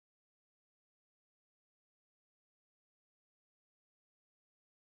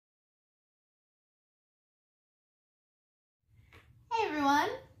Hey everyone,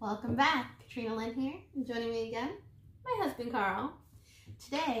 welcome back. CatrinaLynne here, and joining me again, my husband Carl.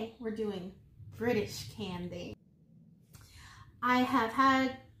 Today we're doing British candy. I have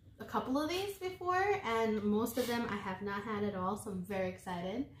had a couple of these before, and most of them I have not had at all, so I'm very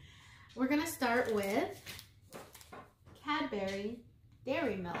excited. We're gonna start with Cadbury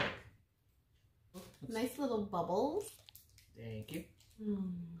Dairy Milk. Nice little bubbles. Thank you.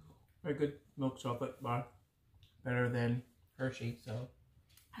 Very good milk chocolate bar. Better than Hershey, so.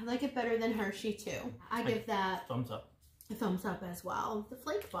 I like it better than Hershey too. I give that thumbs up. A thumbs up as well. The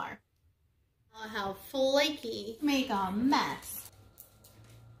flake bar. Oh, how flaky. Make a mess.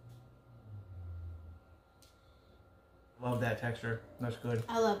 Love that texture. That's good.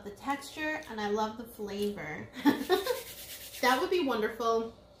 I love the texture and I love the flavor. That would be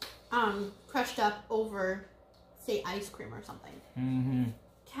wonderful. Crushed up over, say, ice cream or something. Mm-hmm.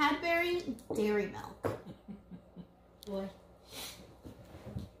 Cadbury Dairy Milk. Boy.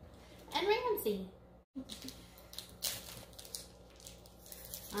 And Ramsey.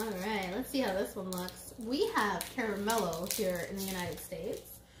 Alright, let's see how this one looks. We have caramello here in the United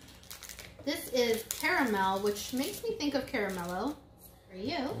States. This is caramel, which makes me think of caramello. For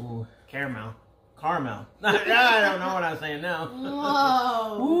you. Ooh, caramel. Caramel. I don't know what I'm saying now.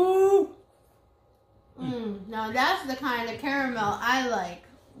 Whoa. Woo. Now that's the kind of caramel I like.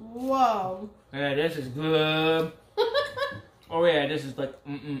 Whoa. Yeah, this is good. Oh yeah, this is like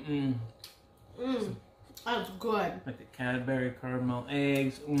That's good. Like the Cadbury caramel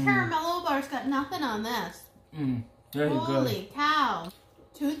eggs. Caramello bar's got nothing on this. Very good. Holy cow.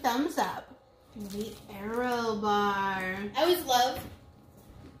 2 thumbs up. The Aero bar. I always love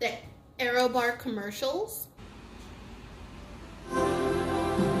the Aero bar commercials.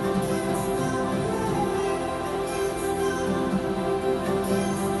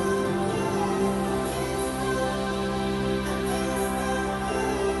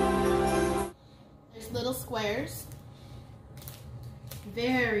 Little squares.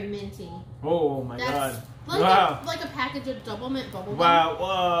 Very minty. Oh my god. Like wow. Like a package of double mint bubble gum. Wow,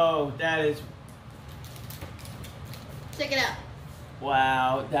 whoa, that is... Check it out.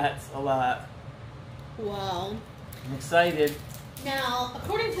 Wow, that's a lot. Whoa. I'm excited. Now,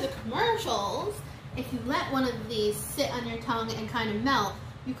 according to the commercials, if you let one of these sit on your tongue and kind of melt,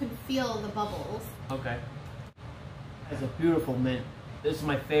 you can feel the bubbles. Okay. That's a beautiful mint. This is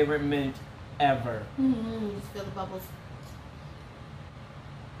my favorite mint ever. Just feel the bubbles.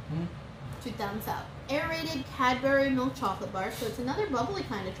 2 thumbs up. Aerated Cadbury milk chocolate bar, so it's another bubbly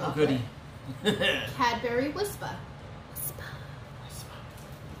kind of chocolate. Goodie. Cadbury Whisper. Whisper.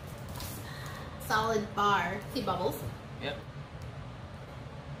 Solid bar. See bubbles? Yep.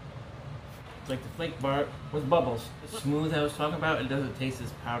 It's like the flake bar with bubbles. It's smooth I was talking about. It doesn't taste as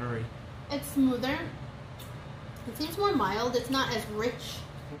powdery. It's smoother. It seems more mild. It's not as rich.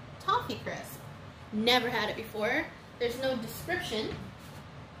 Toffee crisp. Never had it before. There's no description.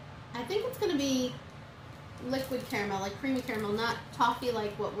 I think it's going to be liquid caramel, like creamy caramel, not toffee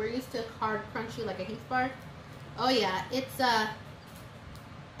like what we're used to, hard, crunchy like a Heath bar. Oh yeah, it's an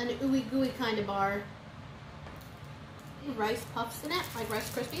ooey gooey kind of bar. Rice puffs in it, like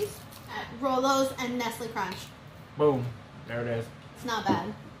Rice Krispies. Rolos and Nestle Crunch. Boom. There it is. It's not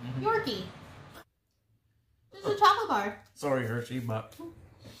bad. Yorkie. This is a chocolate bar. Sorry, Hershey, but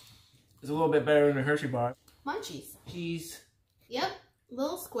it's a little bit better than a Hershey bar. Munchies. Cheese. Yep.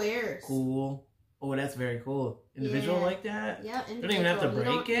 Little squares. Cool. Oh, that's very cool. Individual like that? Yeah, individual. You don't even have to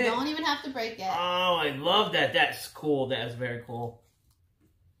break it? You don't even have to break it. Oh, I love that. That's cool. That is very cool.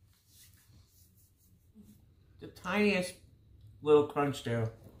 The tiniest little crunch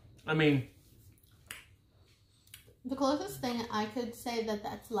there. I mean... The closest thing I could say that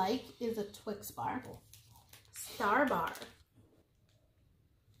that's like is a Twix bar. Star bar.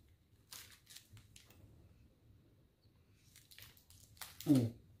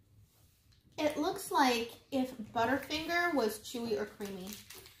 Ooh. It looks like if Butterfinger was chewy or creamy.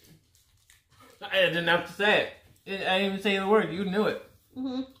 I didn't have to say it. I didn't even say the word. You knew it.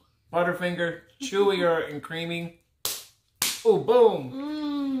 Butterfinger, chewier and creamy. Oh,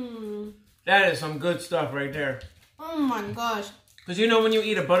 boom. That is some good stuff right there. Oh my gosh. Because you know when you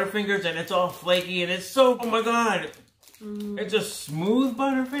eat a Butterfingers and it's all flaky and it's so, oh my god. It's a smooth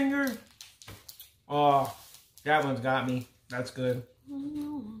Butterfinger. Oh, that one's got me. That's good.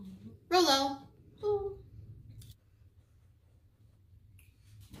 Rolo.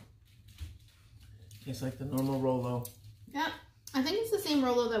 It's like the normal Rolo. Yep. I think it's the same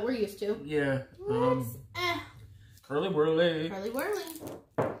Rolo that we're used to. Yeah. Curly whirly. Curly whirly.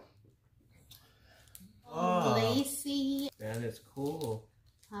 Oh, lacy. That is cool.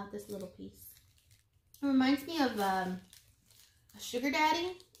 I have this little piece. It reminds me of a Sugar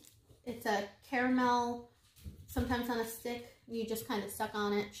Daddy. It's a caramel, sometimes on a stick. You just kind of suck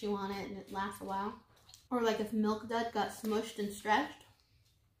on it, chew on it, and it lasts a while. Or like if Milk Dud got smushed and stretched.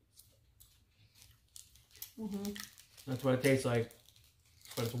 That's what it tastes like.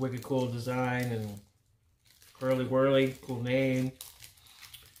 But it's a wicked cool design and curly whirly, cool name.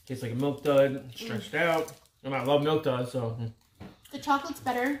 Tastes like a Milk Dud, stretched out. And I love Milk Dud, so. The chocolate's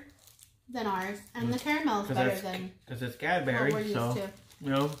better than ours, and the caramel's better than. Because it's Cadbury, what we're used to. You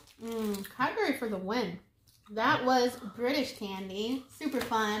know. Cadbury for the win. That was British candy. Super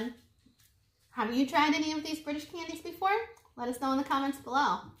fun. Have you tried any of these British candies before? Let us know in the comments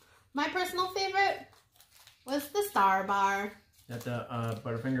below. My personal favorite was the Star Bar. That's the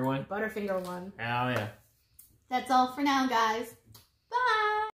Butterfinger one? Butterfinger one. Oh, yeah. That's all for now, guys. Bye!